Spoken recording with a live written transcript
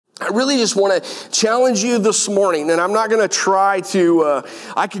I really just want to challenge you this morning, and I'm not going to try to,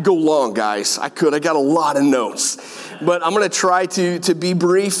 I could go long, guys. I got a lot of notes. But I'm going to try to be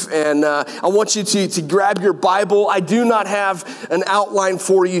brief, and I want you to grab your Bible. I do not have an outline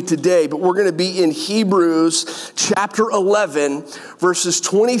for you today, but we're going to be in Hebrews chapter 11, verses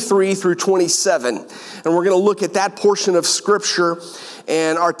 23 through 27. And we're going to look at that portion of Scripture,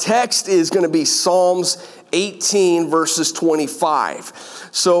 and our text is going to be Psalms 18 verses 25.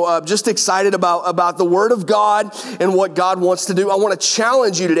 So just excited about the Word of God and what God wants to do. I want to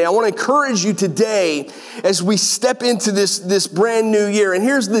challenge you today. I want to encourage you today as we step into this brand new year. And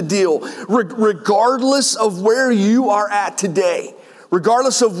here's the deal. Regardless of where you are at today,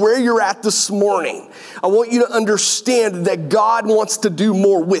 regardless of where you're at this morning, I want you to understand that God wants to do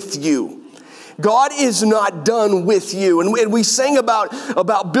more with you. God is not done with you. And we sang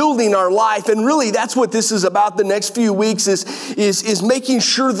about building our life. And really, that's what this is about the next few weeks is making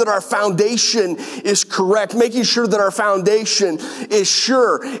sure that our foundation is correct, making sure that our foundation is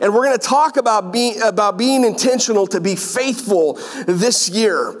sure. And we're going to talk about being intentional to be faithful this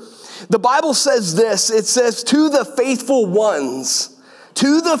year. The Bible says this. It says, to the faithful ones,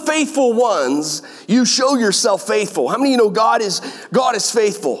 you show yourself faithful. How many of you know God is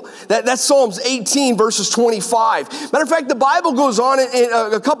faithful? That's Psalms 18, verses 25. Matter of fact, the Bible goes on in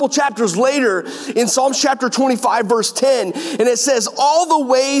a couple chapters later in Psalms chapter 25, verse 10, and it says, all the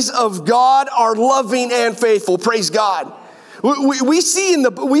ways of God are loving and faithful. Praise God. We see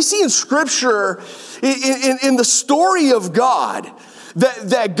in Scripture, in the story of God,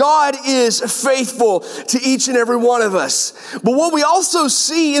 that God is faithful to each and every one of us. But what we also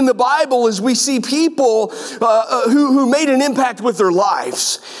see in the Bible is we see people who made an impact with their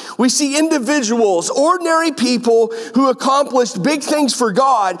lives. We see individuals, ordinary people who accomplished big things for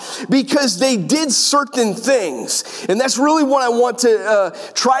God because they did certain things. And that's really what I want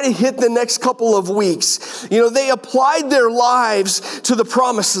to try to hit the next couple of weeks. You know, they applied their lives to the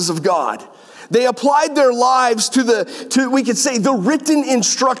promises of God. They applied their lives to we could say, the written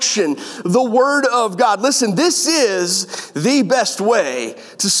instruction, the Word of God. Listen, this is the best way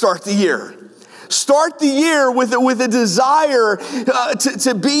to start the year. Start the year with a desire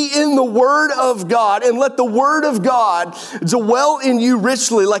to be in the Word of God and let the Word of God dwell in you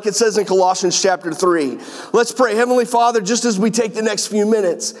richly, like it says in Colossians chapter 3. Let's pray. Heavenly Father, just as we take the next few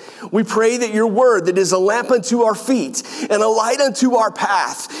minutes, we pray that your Word that is a lamp unto our feet and a light unto our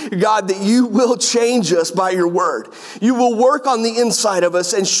path, God, that you will change us by your Word. You will work on the inside of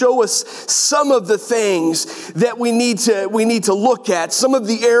us and show us some of the things that we need to look at, some of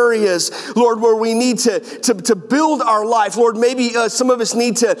the areas, Lord, where we need to build our life. Lord, maybe some of us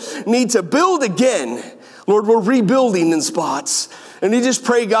need to build again. Lord, we're rebuilding in spots. And we just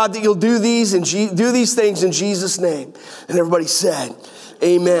pray, God, that you'll do these things in Jesus' name. And everybody said,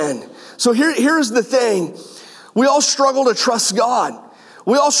 amen. So here's the thing. We all struggle to trust God.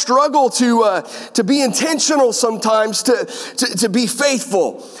 We all struggle to be intentional sometimes, to be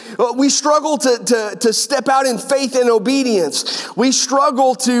faithful. We struggle to step out in faith and obedience. We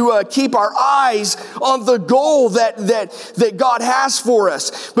struggle to keep our eyes on the goal that God has for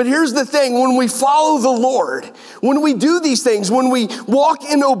us. But here's the thing. When we follow the Lord, when we do these things, when we walk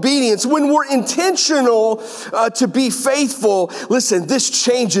in obedience, when we're intentional to be faithful, listen, this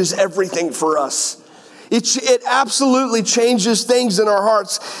changes everything for us. It absolutely changes things in our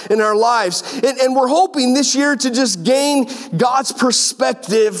hearts, in our lives. And we're hoping this year to just gain God's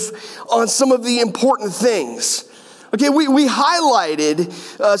perspective on some of the important things. Okay, we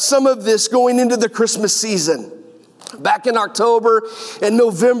highlighted some of this going into the Christmas season. Back in October and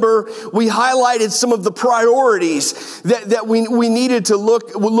November, we highlighted some of the priorities that we needed to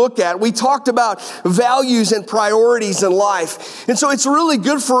look at. We talked about values and priorities in life. And so it's really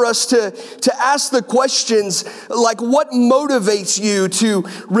good for us to ask the questions like, what motivates you to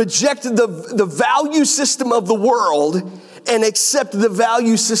reject the value system of the world and accept the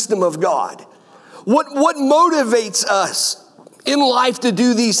value system of God? What motivates us in life to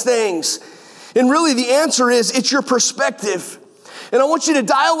do these things? And really the answer is, it's your perspective. And I want you to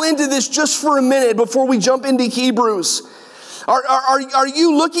dial into this just for a minute before we jump into Hebrews. Are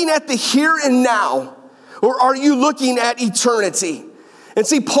you looking at the here and now, or are you looking at eternity? And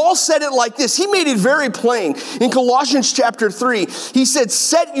see, Paul said it like this. He made it very plain. In Colossians chapter 3, he said,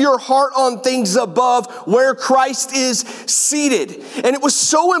 set your heart on things above where Christ is seated. And it was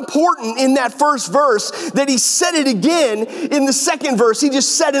so important in that first verse that he said it again in the second verse. He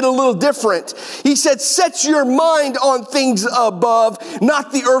just said it a little different. He said, set your mind on things above,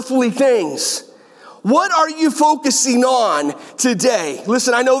 not the earthly things. What are you focusing on today?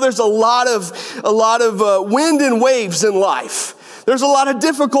 Listen, I know there's a lot of wind and waves in life. There's a lot of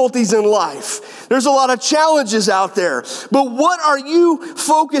difficulties in life. There's a lot of challenges out there. But what are you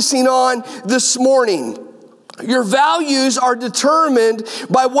focusing on this morning? Your values are determined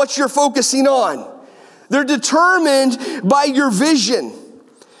by what you're focusing on. They're determined by your vision.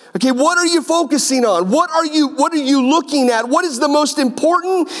 Okay, what are you focusing on? What are you looking at? What is the most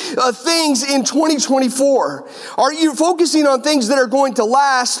important things in 2024? Are you focusing on things that are going to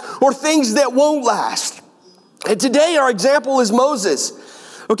last or things that won't last? And today our example is Moses.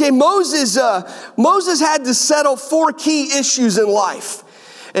 Okay, Moses had to settle 4 key issues in life.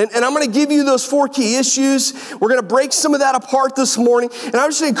 And I'm going to give you those 4 key issues. We're going to break some of that apart this morning. And I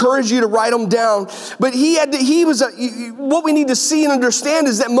just encourage you to write them down. But what we need to see and understand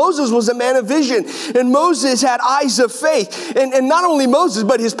is that Moses was a man of vision. And Moses had eyes of faith. And not only Moses,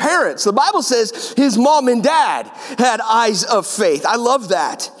 but his parents. The Bible says his mom and dad had eyes of faith. I love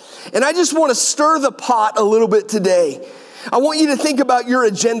that. And I just want to stir the pot a little bit today. I want you to think about your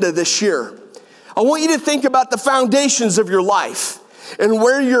agenda this year. I want you to think about the foundations of your life and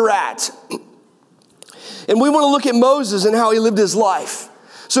where you're at. And we want to look at Moses and how he lived his life.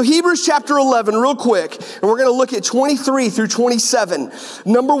 So Hebrews chapter 11, real quick, and we're going to look at 23 through 27.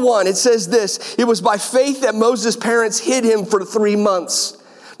 Number 1, it says this: it was by faith that Moses' parents hid him for 3 months.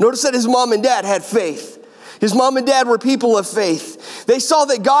 Notice that his mom and dad had faith. His mom and dad were people of faith. They saw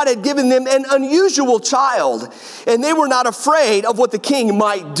that God had given them an unusual child, and they were not afraid of what the king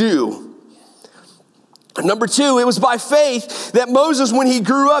might do. Number 2, it was by faith that Moses, when he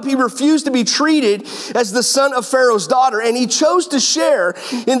grew up, he refused to be treated as the son of Pharaoh's daughter, and he chose to share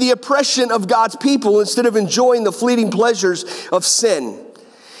in the oppression of God's people instead of enjoying the fleeting pleasures of sin.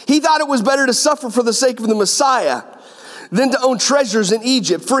 He thought it was better to suffer for the sake of the Messiah than to own treasures in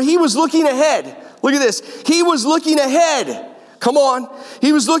Egypt, for he was looking ahead. Look at this. He was looking ahead. Come on.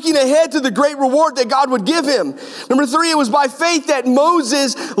 He was looking ahead to the great reward that God would give him. Number 3, it was by faith that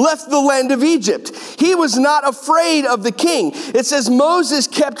Moses left the land of Egypt. He was not afraid of the king. It says Moses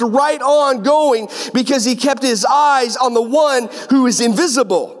kept right on going because he kept his eyes on the one who is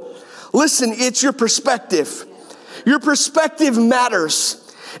invisible. Listen, it's your perspective. Your perspective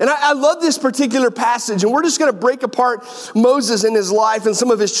matters. And I love this particular passage, and we're just going to break apart Moses and his life and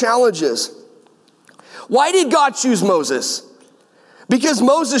some of his challenges. Why did God choose Moses? Because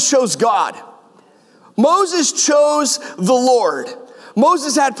Moses chose God. Moses chose the Lord.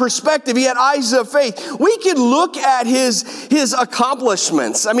 Moses had perspective. He had eyes of faith. We could look at his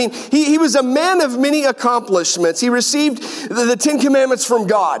accomplishments. I mean, he was a man of many accomplishments. He received the 10 Commandments from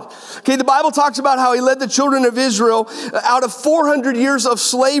God. Okay, the Bible talks about how he led the children of Israel out of 400 years of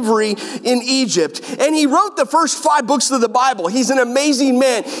slavery in Egypt. And he wrote the first 5 books of the Bible. He's an amazing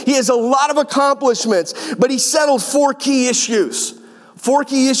man. He has a lot of accomplishments, but he settled 4 key issues. 4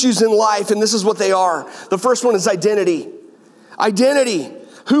 key issues in life, and this is what they are. The first one is identity. Identity.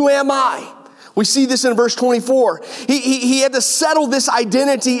 Who am I? We see this in verse 24. He had to settle this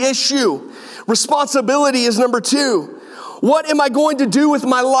identity issue. Responsibility is number 2. What am I going to do with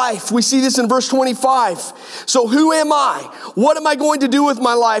my life? We see this in verse 25. So who am I? What am I going to do with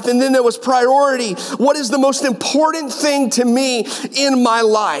my life? And then there was priority. What is the most important thing to me in my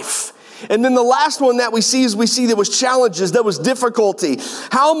life? And then the last one that we see there was challenges, there was difficulty.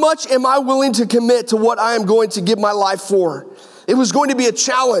 How much am I willing to commit to what I am going to give my life for? It was going to be a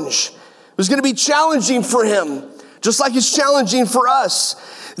challenge. It was going to be challenging for him, just like it's challenging for us.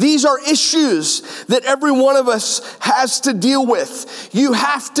 These are issues that every one of us has to deal with. You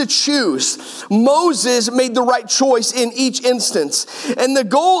have to choose. Moses made the right choice in each instance. And the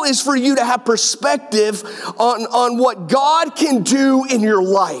goal is for you to have perspective on what God can do in your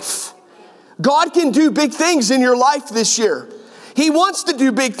life. God can do big things in your life this year. He wants to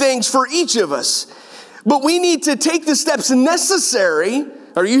do big things for each of us. But we need to take the steps necessary.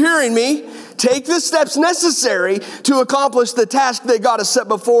 Are you hearing me? Take the steps necessary to accomplish the task that God has set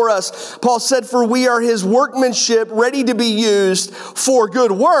before us. Paul said, for we are his workmanship, ready to be used for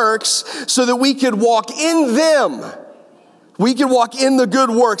good works, so that we could walk in them. We can walk in the good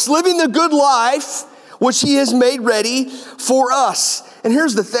works, living the good life which he has made ready for us. And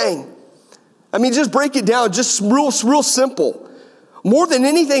here's the thing. I mean, just break it down, just real simple. More than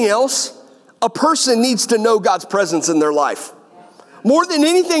anything else, a person needs to know God's presence in their life. More than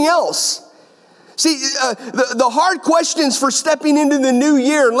anything else. See, the hard questions for stepping into the new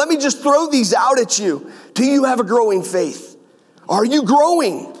year, and let me just throw these out at you. Do you have a growing faith? Are you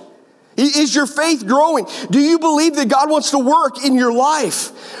growing? Is your faith growing? Do you believe that God wants to work in your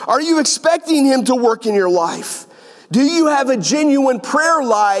life? Are you expecting him to work in your life? Do you have a genuine prayer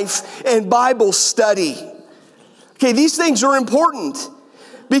life and Bible study? Okay, these things are important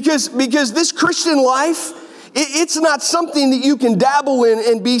because this Christian life It's not something that you can dabble in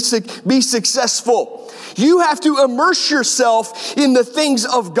and be successful. You have to immerse yourself in the things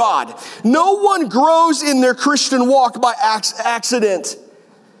of God. No one grows in their Christian walk by accident.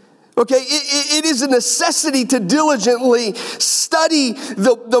 Okay, it is a necessity to diligently study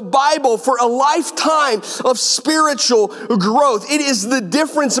the Bible for a lifetime of spiritual growth. It is the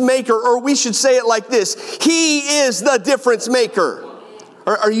difference maker, or we should say it like this: He is the difference maker.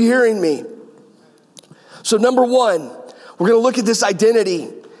 Are you hearing me? So number one, we're going to look at this identity.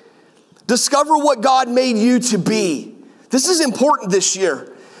 Discover what God made you to be. This is important this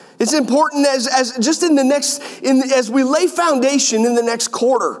year. It's important as just in the next, as we lay foundation in the next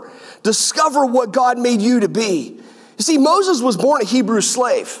quarter. Discover what God made you to be. You see, Moses was born a Hebrew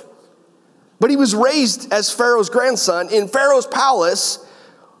slave, but he was raised as Pharaoh's grandson in Pharaoh's palace,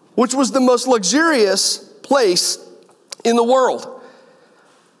 which was the most luxurious place in the world.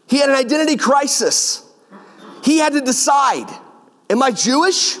 He had an identity crisis. He had to decide, am I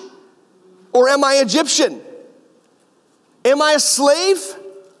Jewish or am I Egyptian? Am I a slave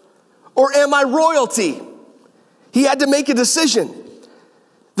or am I royalty? He had to make a decision.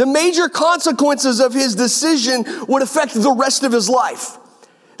 The major consequences of his decision would affect the rest of his life.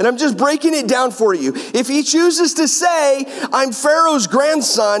 And I'm just breaking it down for you. If he chooses to say, I'm Pharaoh's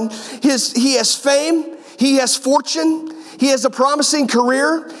grandson, he has fame, he has fortune, he has a promising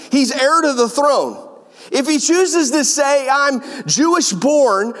career, he's heir to the throne. If he chooses to say, I'm Jewish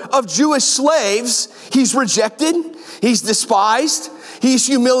born of Jewish slaves, he's rejected, he's despised, he's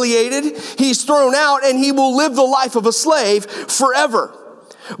humiliated, he's thrown out, and he will live the life of a slave forever.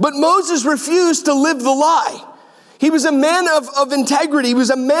 But Moses refused to live the lie. He was a man of integrity. He was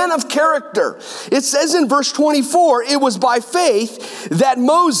a man of character. It says in verse 24, it was by faith that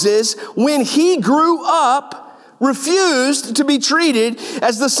Moses, when he grew up, refused to be treated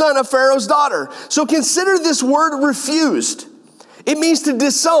as the son of Pharaoh's daughter. So consider this word refused. It means to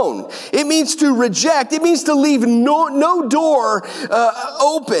disown. It means to reject. It means to leave no door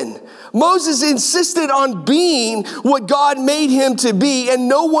open. Moses insisted on being what God made him to be, and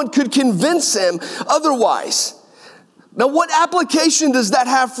no one could convince him otherwise. Now, what application does that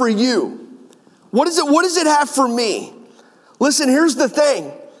have for you? What does it have for me? Listen, here's the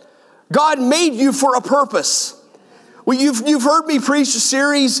thing. God made you for a purpose. Well, you've heard me preach a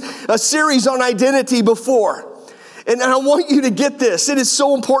series on identity before. And I want you to get this. It is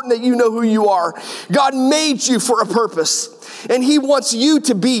so important that you know who you are. God made you for a purpose. And He wants you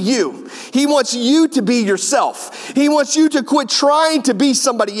to be you. He wants you to be yourself. He wants you to quit trying to be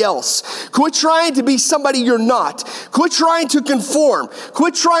somebody else. Quit trying to be somebody you're not. Quit trying to conform.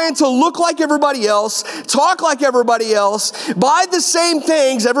 Quit trying to look like everybody else, talk like everybody else, buy the same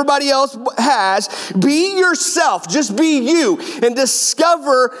things everybody else has. Be yourself. Just be you and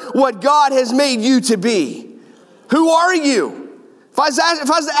discover what God has made you to be. Who are you? If I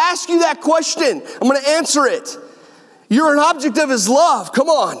was to ask you that question, I'm going to answer it. You're an object of His love. Come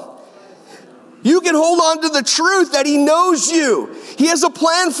on. You can hold on to the truth that He knows you. He has a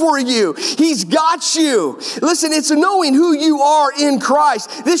plan for you. He's got you. Listen, it's knowing who you are in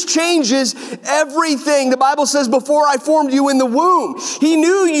Christ. This changes everything. The Bible says, before I formed you in the womb, He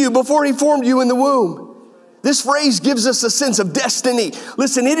knew you before He formed you in the womb. This phrase gives us a sense of destiny.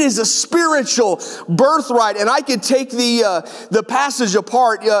 Listen, it is a spiritual birthright, and I could take the passage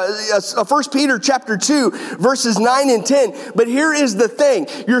apart. 1 Peter chapter 2, verses 9 and 10. But here is the thing.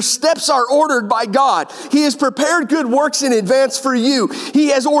 Your steps are ordered by God. He has prepared good works in advance for you. He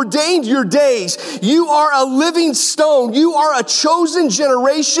has ordained your days. You are a living stone. You are a chosen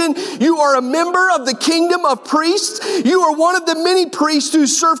generation. You are a member of the kingdom of priests. You are one of the many priests who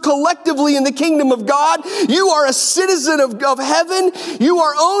serve collectively in the kingdom of God. You are a citizen of heaven. You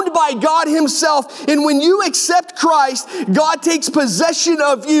are owned by God Himself. And when you accept Christ, God takes possession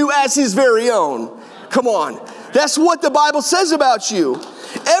of you as His very own. Come on. That's what the Bible says about you.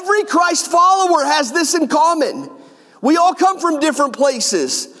 Every Christ follower has this in common. We all come from different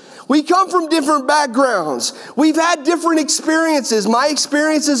places. We come from different backgrounds. We've had different experiences. My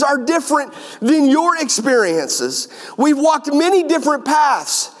experiences are different than your experiences. We've walked many different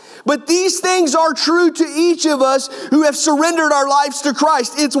paths. But these things are true to each of us who have surrendered our lives to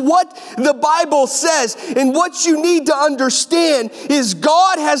Christ. It's what the Bible says. And what you need to understand is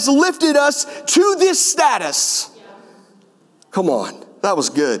God has lifted us to this status. Come on, that was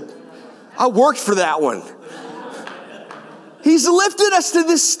good. I worked for that one. He's lifted us to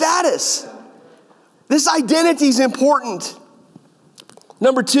this status. This identity is important.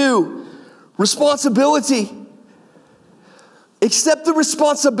 Number 2, responsibility. Accept the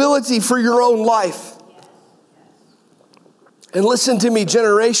responsibility for your own life. And listen to me,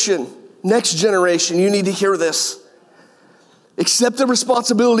 generation. Next generation, you need to hear this. Accept the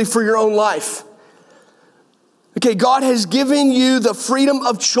responsibility for your own life. Okay, God has given you the freedom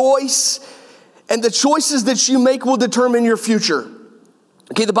of choice, and the choices that you make will determine your future.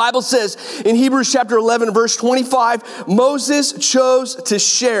 Okay, the Bible says in Hebrews chapter 11, verse 25, Moses chose to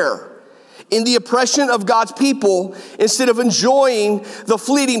share in the oppression of God's people instead of enjoying the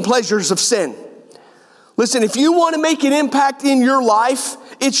fleeting pleasures of sin. Listen, if you want to make an impact in your life,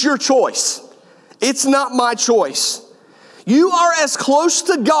 it's your choice. It's not my choice. You are as close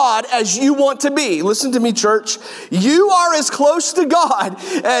to God as you want to be. Listen to me, church. You are as close to God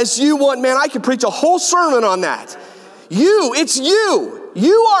as you want. Man, I could preach a whole sermon on that. It's you.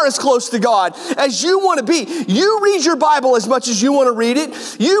 You are as close to God as you want to be. You read your Bible as much as you want to read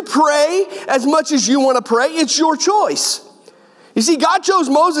it. You pray as much as you want to pray. It's your choice. You see, God chose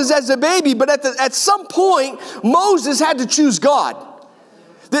Moses as a baby, but at some point, Moses had to choose God.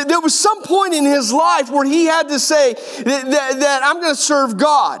 There was some point in his life where he had to say that I'm going to serve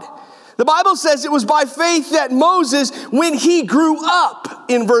God. The Bible says it was by faith that Moses, when he grew up,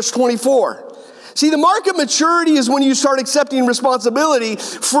 in verse 24. See, the mark of maturity is when you start accepting responsibility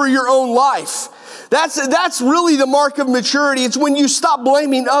for your own life. That's really the mark of maturity. It's when you stop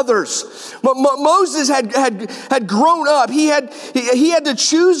blaming others. Moses had grown up. He had to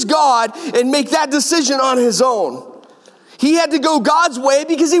choose God and make that decision on his own. He had to go God's way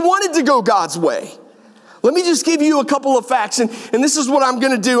because he wanted to go God's way. Let me just give you a couple of facts, and this is what I'm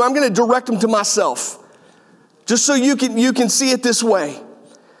going to do. I'm going to direct them to myself, just so you can see it this way.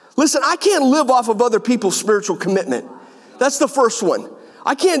 Listen, I can't live off of other people's spiritual commitment. That's the first one.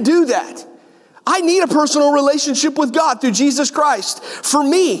 I can't do that. I need a personal relationship with God through Jesus Christ. For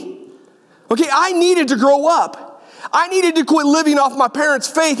me, okay, I needed to grow up. I needed to quit living off my parents'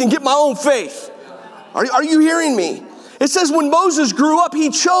 faith and get my own faith. Are you hearing me? It says when Moses grew up,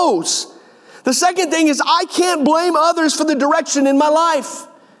 he chose. The second thing is I can't blame others for the direction in my life.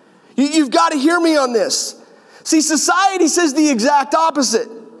 You've got to hear me on this. See, society says the exact opposite.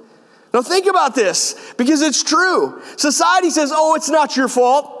 Now think about this, because it's true. Society says, oh, it's not your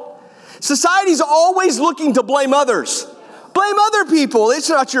fault. Society's always looking to blame others. Blame other people. It's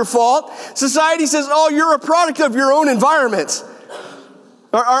not your fault. Society says, oh, you're a product of your own environment.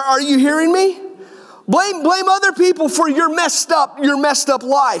 Are you hearing me? Blame other people for your messed up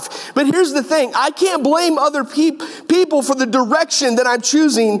life. But here's the thing. I can't blame other people for the direction that I'm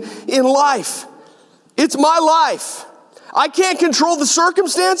choosing in life. It's my life. I can't control the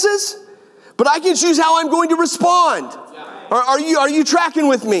circumstances, but I can choose how I'm going to respond. Are you tracking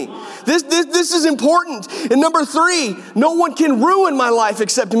with me? This is important. And number 3, no one can ruin my life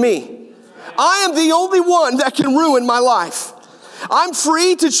except me. I am the only one that can ruin my life. I'm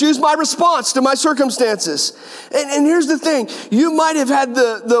free to choose my response to my circumstances. And here's the thing. You might have had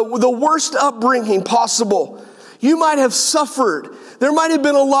the worst upbringing possible. You might have suffered. There might have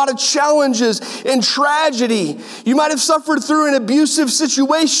been a lot of challenges and tragedy. You might have suffered through an abusive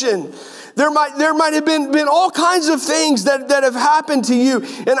situation. There might have been all kinds of things that have happened to you.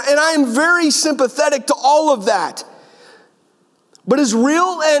 And I am very sympathetic to all of that. But as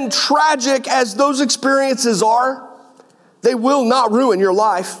real and tragic as those experiences are, they will not ruin your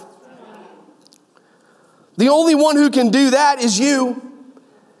life. The only one who can do that is you.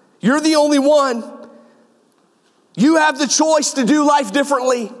 You're the only one. You have the choice to do life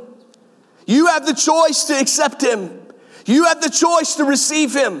differently. You have the choice to accept Him. You have the choice to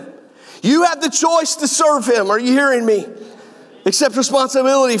receive Him. You have the choice to serve Him. Are you hearing me? Accept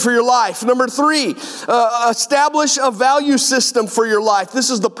responsibility for your life. Number 3, establish a value system for your life.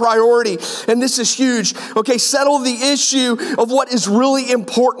 This is the priority, and this is huge. Okay, settle the issue of what is really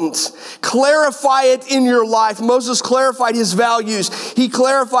important. Clarify it in your life. Moses clarified his values. He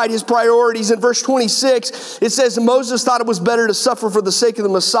clarified his priorities. In verse 26, it says, Moses thought it was better to suffer for the sake of the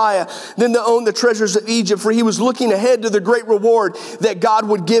Messiah than to own the treasures of Egypt, for he was looking ahead to the great reward that God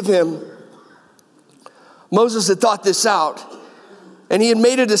would give him. Moses had thought this out. And he had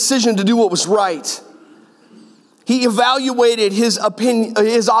made a decision to do what was right. He evaluated his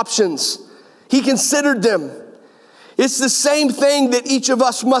options. He considered them. It's the same thing that each of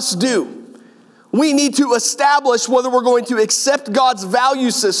us must do. We need to establish whether we're going to accept God's value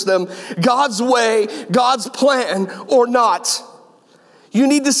system, God's way, God's plan, or not. You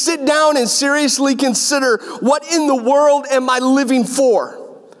need to sit down and seriously consider, what in the world am I living for?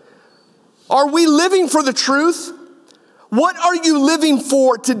 Are we living for the truth? What are you living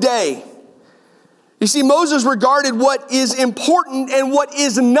for today? You see, Moses regarded what is important and what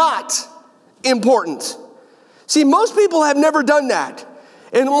is not important. See, most people have never done that.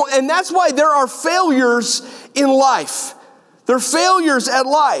 And that's why there are failures in life. They're failures at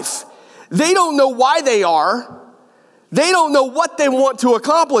life. They don't know why they are. They don't know what they want to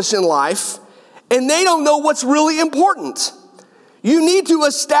accomplish in life. And they don't know what's really important. You need to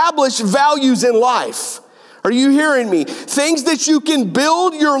establish values in life. Are you hearing me? Things that you can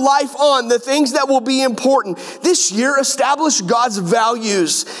build your life on, the things that will be important. This year, establish God's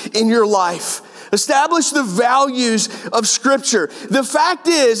values in your life. Establish the values of Scripture. The fact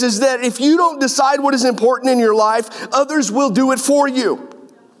is that if you don't decide what is important in your life, others will do it for you.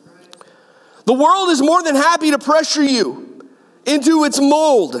 The world is more than happy to pressure you into its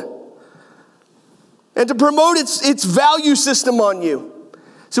mold and to promote its value system on you.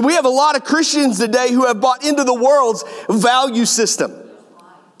 So we have a lot of Christians today who have bought into the world's value system.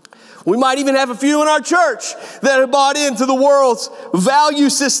 We might even have a few in our church that have bought into the world's value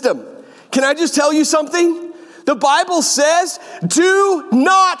system. Can I just tell you something? The Bible says, do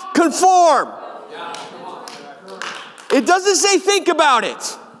not conform. It doesn't say think about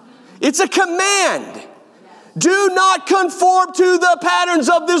it. It's a command. Do not conform to the patterns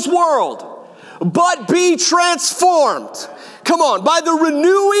of this world, but be transformed. Come on, by the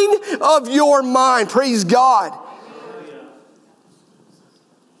renewing of your mind. Praise God.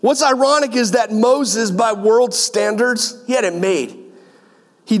 What's ironic is that Moses, by world standards, he had it made.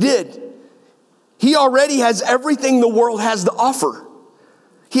 He did. He already has everything the world has to offer.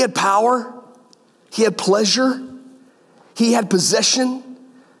 He had power. He had pleasure. He had possession.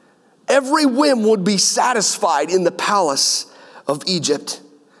 Every whim would be satisfied in the palace of Egypt.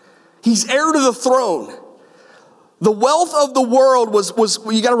 He's heir to the throne. The wealth of the world was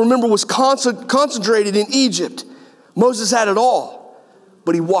you got to remember, was concentrated in Egypt. Moses had it all,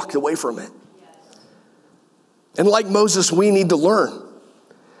 but he walked away from it. And like Moses, we need to learn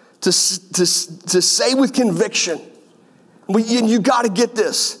to say with conviction, you got to get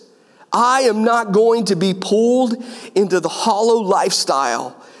this. I am not going to be pulled into the hollow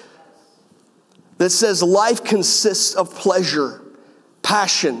lifestyle that says life consists of pleasure,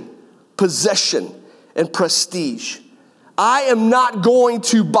 passion, possession, and prestige. I am not going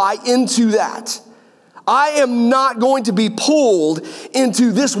to buy into that. I am not going to be pulled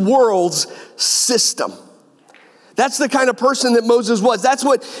into this world's system. That's the kind of person that Moses was. That's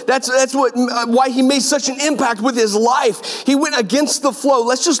why he made such an impact with his life. He went against the flow.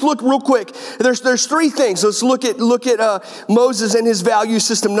 Let's just look real quick. There's three things. Let's look at Moses and his value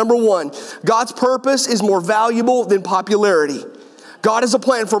system. Number one, God's purpose is more valuable than popularity. God has a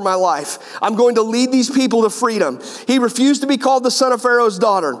plan for my life. I'm going to lead these people to freedom. He refused to be called the son of Pharaoh's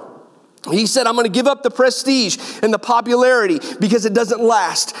daughter. He said, I'm going to give up the prestige and the popularity because it doesn't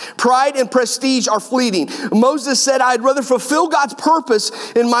last. Pride and prestige are fleeting. Moses said, I'd rather fulfill God's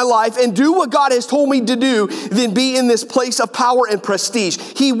purpose in my life and do what God has told me to do than be in this place of power and prestige.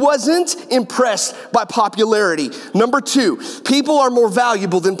 He wasn't impressed by popularity. Number two, people are more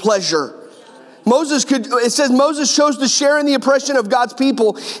valuable than pleasure. It says Moses chose to share in the oppression of God's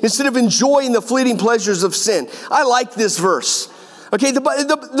people instead of enjoying the fleeting pleasures of sin. I like this verse. Okay,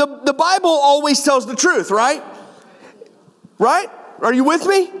 the Bible always tells the truth, right? Right? Are you with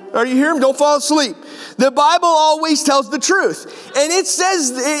me? Are you here? Don't fall asleep. The Bible always tells the truth. And it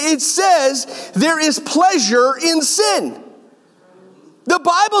says there is pleasure in sin. The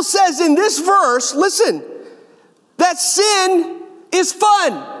Bible says in this verse, listen, that sin is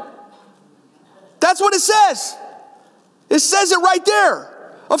fun. That's what it says. It says it right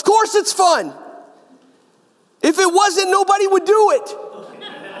there. Of course it's fun. If it wasn't, nobody would do it.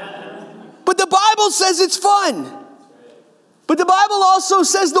 But the Bible says it's fun. But the Bible also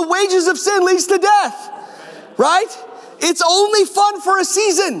says the wages of sin leads to death. Right? It's only fun for a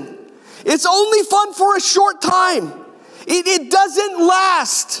season. It's only fun for a short time. It doesn't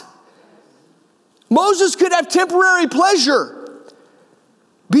last. Moses could have temporary pleasure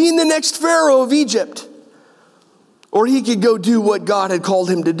being the next Pharaoh of Egypt. Or he could go do what God had called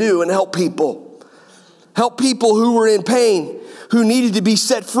him to do and help people. Help people who were in pain, who needed to be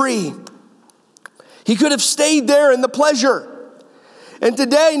set free. He could have stayed there in the pleasure. And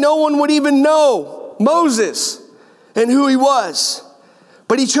today, no one would even know Moses and who he was.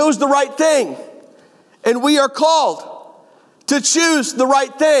 But he chose the right thing. And we are called to choose the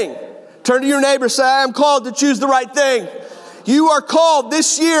right thing. Turn to your neighbor and say, I am called to choose the right thing. You are called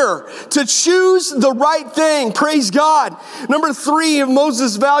this year to choose the right thing. Praise God. Number three of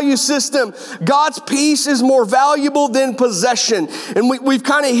Moses' value system, God's peace is more valuable than possession. And we've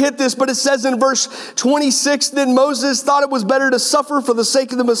kind of hit this, but it says in verse 26, then Moses thought it was better to suffer for the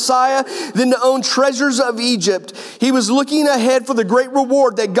sake of the Messiah than to own treasures of Egypt. He was looking ahead for the great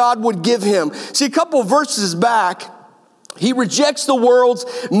reward that God would give him. See, a couple verses back, he rejects the world's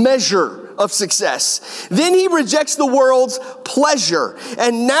measure of success. Then he rejects the world's pleasure.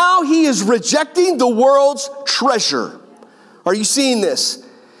 And now he is rejecting the world's treasure. Are you seeing this?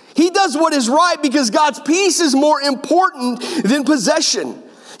 He does what is right because God's peace is more important than possession.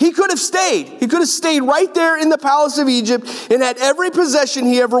 He could have stayed. He could have stayed right there in the palace of Egypt and had every possession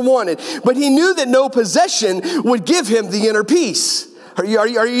he ever wanted. But he knew that no possession would give him the inner peace. Are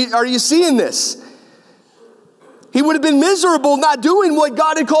you seeing this? He would have been miserable not doing what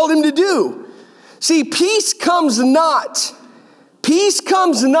God had called him to do. See, peace comes not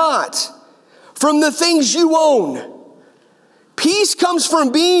from the things you own. Peace comes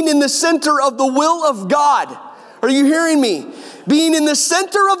from being in the center of the will of God. Are you hearing me? Being in the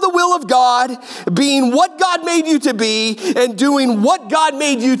center of the will of God, being what God made you to be, and doing what God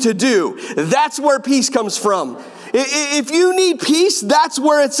made you to do. That's where peace comes from. If you need peace, that's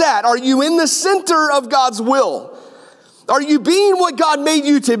where it's at. Are you in the center of God's will? Are you being what God made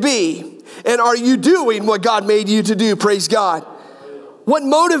you to be? And are you doing what God made you to do? Praise God. What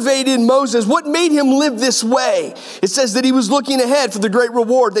motivated Moses? What made him live this way? It says that he was looking ahead for the great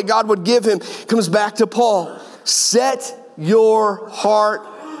reward that God would give him. Comes back to Paul. Set your heart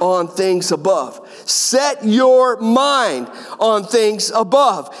on things above. Set your mind on things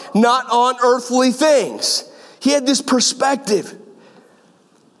above, not on earthly things. He had this perspective.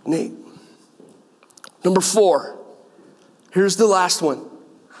 Nate. Number 4. Here's the last one.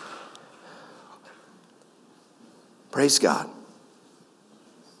 Praise God.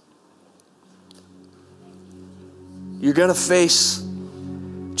 You're going to face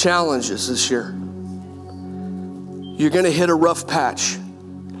challenges this year. You're going to hit a rough patch.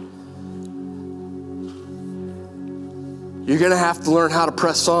 You're going to have to learn how to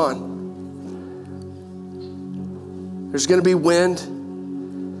press on. There's going to be wind.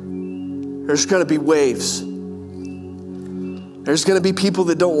 There's going to be waves. There's going to be people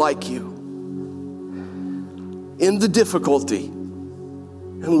that don't like you. In the difficulty,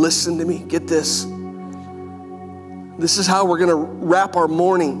 and listen to me, get this. This is how we're going to wrap our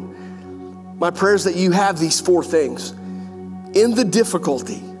morning. My prayer is that you have these 4 things. In the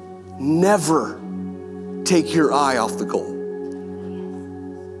difficulty, never take your eye off the goal.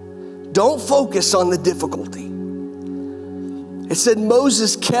 Don't focus on the difficulty. It said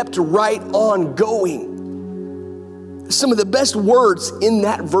Moses kept right on going. Some of the best words in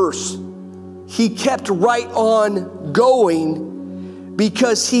that verse. He kept right on going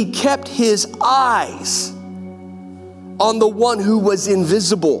because he kept his eyes on the one who was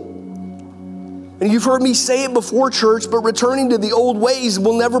invisible. And you've heard me say it before, church, but returning to the old ways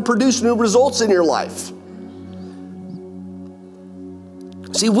will never produce new results in your life.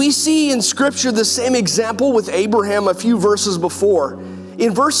 See, we see in Scripture the same example with Abraham a few verses before.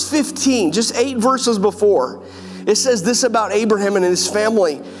 In verse 15, just 8 verses before, it says this about Abraham and his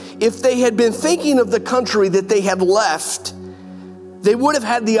family. If they had been thinking of the country that they had left, they would have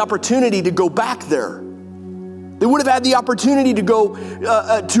had the opportunity to go back there. They would have had the opportunity to go,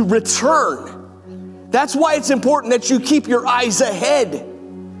 to return. That's why it's important that you keep your eyes ahead.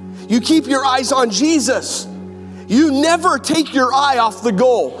 You keep your eyes on Jesus. You never take your eye off the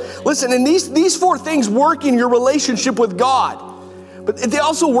goal. Listen, and these 4 things work in your relationship with God, but they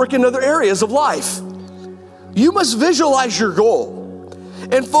also work in other areas of life. You must visualize your goal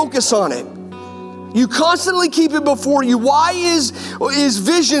and focus on it. You constantly keep it before you. Why is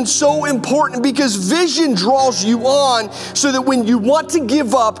vision so important? Because vision draws you on so that when you want to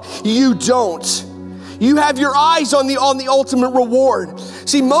give up, you don't. You have your eyes on the ultimate reward.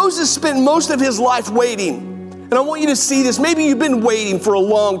 See, Moses spent most of his life waiting. And I want you to see this. Maybe you've been waiting for a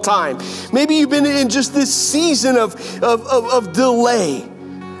long time. Maybe you've been in just this season of delay.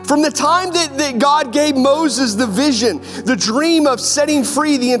 From the time that God gave Moses the vision, the dream of setting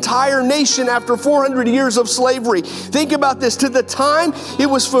free the entire nation after 400 years of slavery. Think about this. To the time it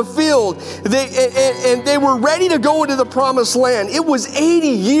was fulfilled, they were ready to go into the promised land. It was 80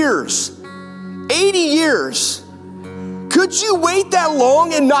 years. 80 years. Could you wait that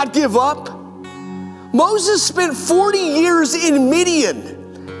long and not give up? Moses spent 40 years in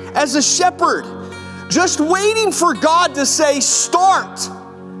Midian as a shepherd, just waiting for God to say, start.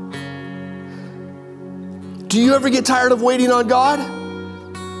 Do you ever get tired of waiting on God?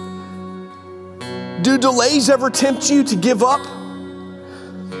 Do delays ever tempt you to give up?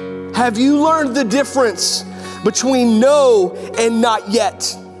 Have you learned the difference between no and not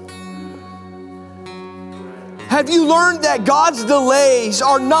yet? Have you learned that God's delays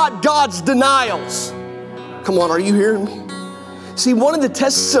are not God's denials? Come on, are you hearing me? See, one of the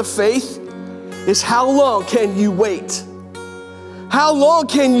tests of faith is how long can you wait? How long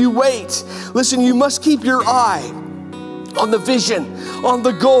can you wait? Listen, you must keep your eye on the vision, on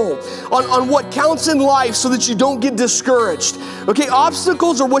the goal, on what counts in life so that you don't get discouraged. Okay,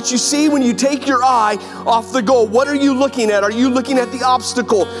 obstacles are what you see when you take your eye off the goal. What are you looking at? Are you looking at the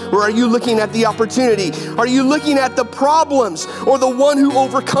obstacle or are you looking at the opportunity? Are you looking at the problems or the one who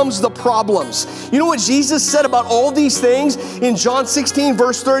overcomes the problems? You know what Jesus said about all these things in John 16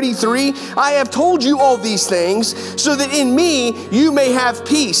 verse 33? I have told you all these things so that in me you may have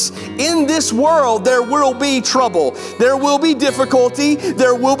peace. In this world there will be trouble. There will be difficulty.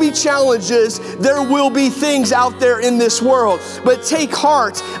 There will be challenges. There will be things out there in this world. But take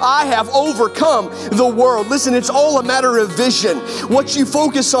heart, I have overcome the world. Listen, it's all a matter of vision, what you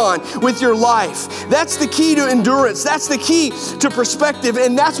focus on with your life. That's the key to endurance. That's the key to perspective,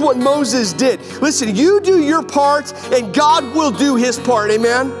 and that's what Moses did. Listen, you do your part, and God will do his part,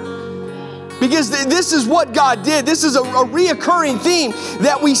 amen? Because this is what God did. This is a reoccurring theme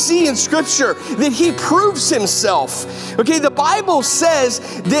that we see in Scripture, that he proves himself. Okay, the Bible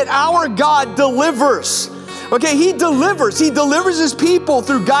says that our God delivers. Okay, he delivers. He delivers his people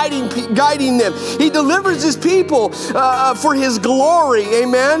through guiding them. He delivers his people for his glory,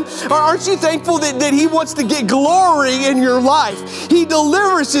 amen? Aren't you thankful that he wants to get glory in your life? He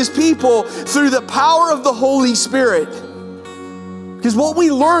delivers his people through the power of the Holy Spirit. Because what we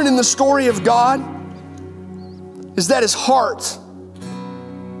learn in the story of God is that his heart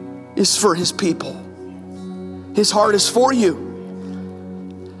is for his people. His heart is for you.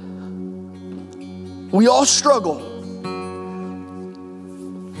 We all struggle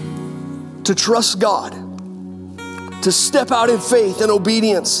to trust God, to step out in faith and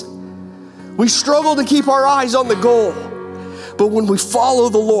obedience. We struggle to keep our eyes on the goal. But when we follow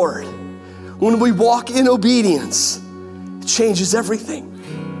the Lord, when we walk in obedience, it changes everything.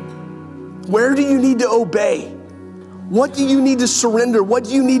 Where do you need to obey? What do you need to surrender? What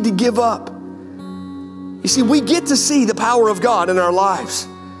do you need to give up? You see, we get to see the power of God in our lives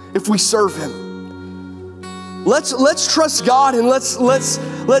if we serve him. Let's trust God and let's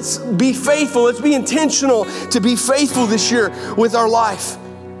be faithful. Let's be intentional to be faithful this year with our life.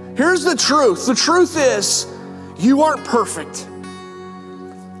 Here's the truth. The truth is, you aren't perfect.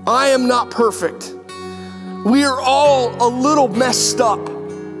 I am not perfect. We are all a little messed up.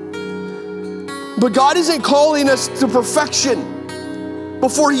 But God isn't calling us to perfection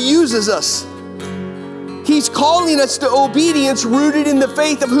before he uses us. He's calling us to obedience rooted in the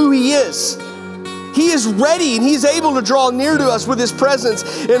faith of who he is. He is ready and he's able to draw near to us with his presence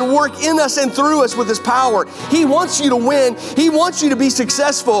and work in us and through us with his power. He wants you to win. He wants you to be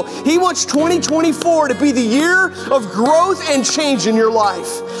successful. He wants 2024 to be the year of growth and change in your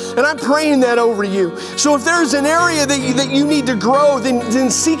life. And I'm praying that over you. So if there's an area that you need to grow, then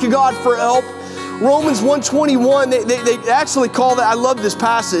seek God for help. Romans 1:21, they actually call that, I love this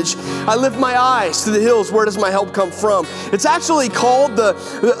passage, I lift my eyes to the hills, where does my help come from? It's actually called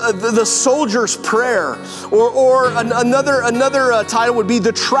the soldier's prayer, or another title would be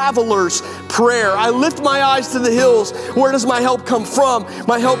the traveler's prayer. I lift my eyes to the hills, where does my help come from?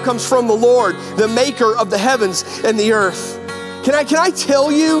 My help comes from the Lord, the maker of the heavens and the earth. Can I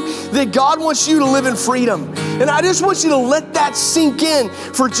tell you that God wants you to live in freedom? And I just want you to let that sink in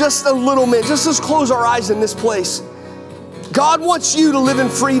for just a little minute. Just let's close our eyes in this place. God wants you to live in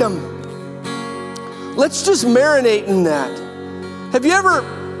freedom. Let's just marinate in that. Have you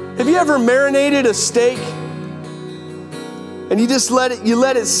ever marinated a steak and you just let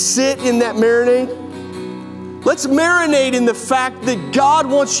it sit in that marinade? Let's marinate in the fact that God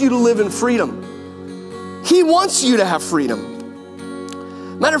wants you to live in freedom. He wants you to have freedom.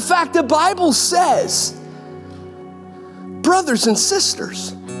 Matter of fact, the Bible says, brothers and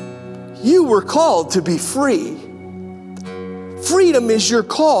sisters, you were called to be free. Freedom is your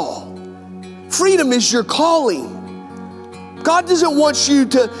call. Freedom is your calling. God doesn't want you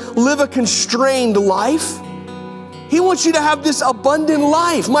to live a constrained life. He wants you to have this abundant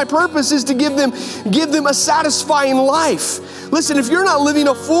life. My purpose is to give them a satisfying life. Listen, if you're not living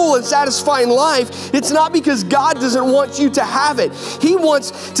a full and satisfying life, it's not because God doesn't want you to have it. He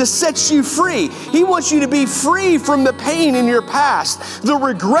wants to set you free. He wants you to be free from the pain in your past, the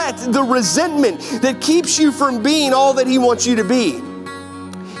regret, the resentment that keeps you from being all that he wants you to be.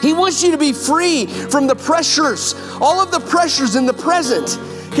 He wants you to be free from the pressures, all of the pressures in the present.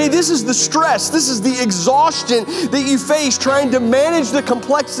 Okay, this is the stress, this is the exhaustion that you face trying to manage the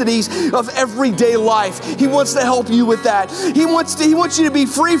complexities of everyday life. He wants to help you with that. He wants you to be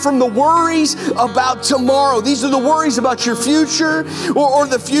free from the worries about tomorrow. These are the worries about your future or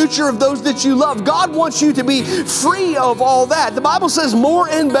the future of those that you love. God wants you to be free of all that. The Bible says more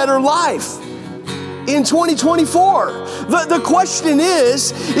and better life in 2024. The question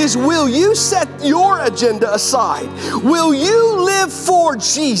is will you set your agenda aside? Will you live for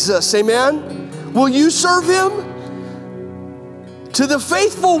Jesus? Amen? Will you serve him? To the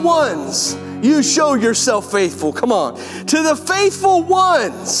faithful ones, you show yourself faithful. Come on. To the faithful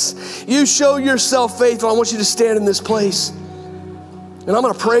ones, you show yourself faithful. I want you to stand in this place. And I'm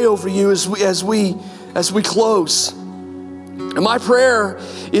going to pray over you as we close. And my prayer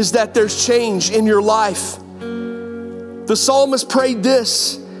is that there's change in your life. The psalmist prayed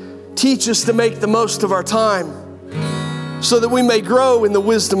this: teach us to make the most of our time so that we may grow in the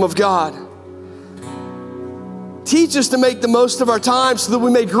wisdom of God. Teach us to make the most of our time so that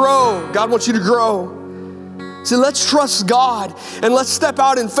we may grow. God wants you to grow. See, let's trust God and let's step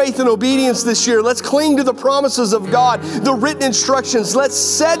out in faith and obedience this year. Let's cling to the promises of God, the written instructions. Let's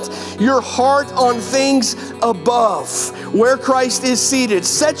set your heart on things above, where Christ is seated.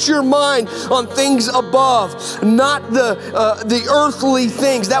 Set your mind on things above, not the earthly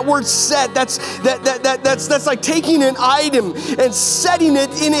things. That word "set," that's like taking an item and setting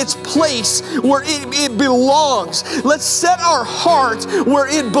it in its place where it belongs. Let's set our heart where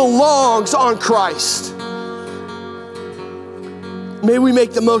it belongs, on Christ. May we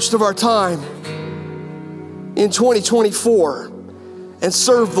make the most of our time in 2024 and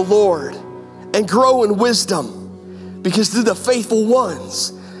serve the Lord and grow in wisdom, because to the faithful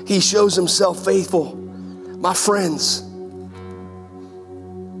ones, he shows himself faithful. My friends,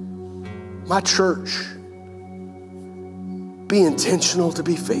 my church, be intentional to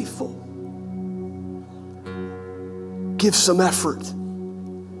be faithful. Give some effort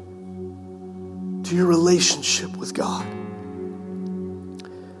to your relationship with God,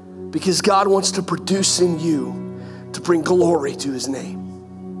 because God wants to produce in you to bring glory to his name.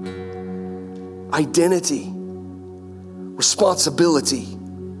 Identity, responsibility,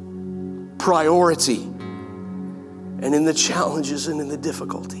 priority, and in the challenges and in the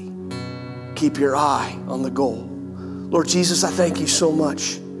difficulty, keep your eye on the goal. Lord Jesus, I thank you so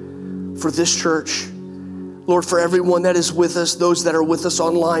much for this church. Lord, for everyone that is with us, those that are with us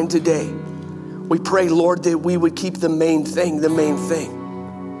online today. We pray, Lord, that we would keep the main thing, the main thing.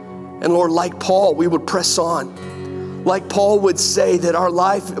 And Lord, like Paul, we would press on. Like Paul would say that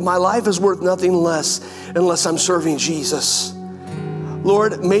my life is worth nothing less unless I'm serving Jesus.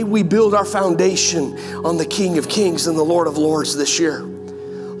 Lord, may we build our foundation on the King of Kings and the Lord of Lords this year.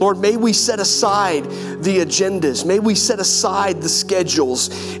 Lord, may we set aside the agendas. May we set aside the schedules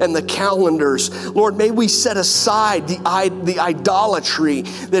and the calendars. Lord, may we set aside the idolatry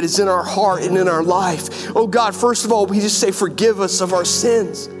that is in our heart and in our life. Oh God, first of all, we just say forgive us of our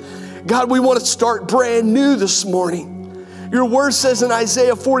sins. God, we want to start brand new this morning. Your word says in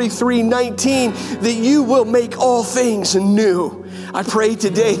Isaiah 43:19 that you will make all things new. I pray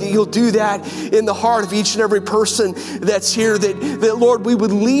today that you'll do that in the heart of each and every person that's here, that Lord, we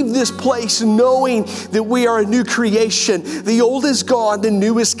would leave this place knowing that we are a new creation. The old is gone, the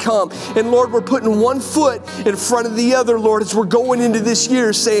new has come. And Lord, we're putting one foot in front of the other, Lord, as we're going into this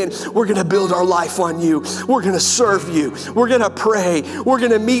year saying, we're going to build our life on you. We're going to serve you. We're going to pray. We're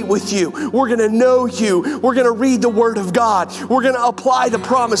going to meet with you. We're going to know you. We're going to read the word of God. We're going to apply the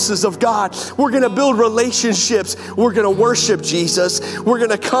promises of God. We're going to build relationships. We're going to worship Jesus. We're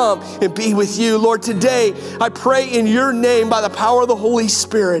going to come and be with you. Lord, today I pray in your name by the power of the Holy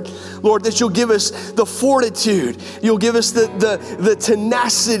Spirit, Lord, that you'll give us the fortitude. You'll give us the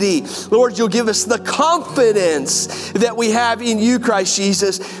tenacity. Lord, you'll give us the confidence that we have in you, Christ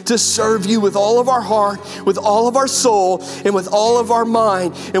Jesus, to serve you with all of our heart, with all of our soul, and with all of our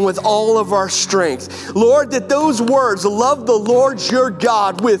mind, and with all of our strength. Lord, that those words, love the Lord your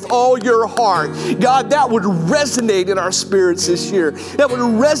God with all your heart, God, that would resonate in our spirits this year. That would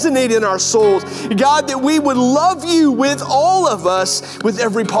resonate in our souls. God, that we would love you with all of us, with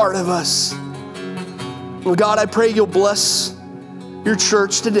every part of us. Well, God, I pray you'll bless your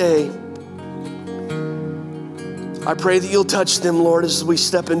church today. I pray that you'll touch them, Lord, as we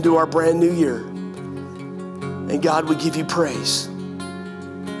step into our brand new year. And God, we give you praise.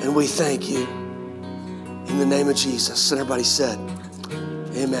 And we thank you. In the name of Jesus. And everybody said,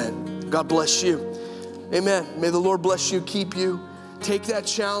 amen. God bless you. Amen. May the Lord bless you, keep you. Take that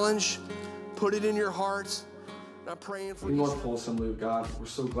challenge, put it in your heart. I'm praying for you. North Pole Assembly of God, we're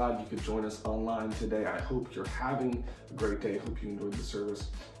so glad you could join us online today. I hope you're having a great day. I hope you enjoyed the service.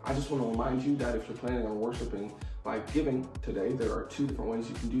 I just want to remind you that if you're planning on worshiping by giving today, there are two different ways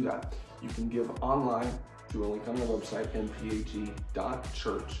you can do that. You can give online through a link on the website,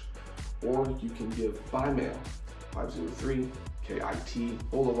 mpag.church, or you can give by mail, 503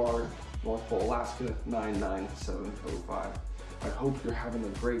 KIT Boulevard, North Pole, Alaska, 99705. I hope you're having a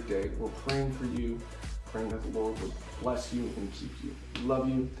great day. We're praying for you, praying that the Lord will bless you and keep you. We love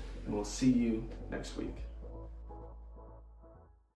you, and we'll see you next week.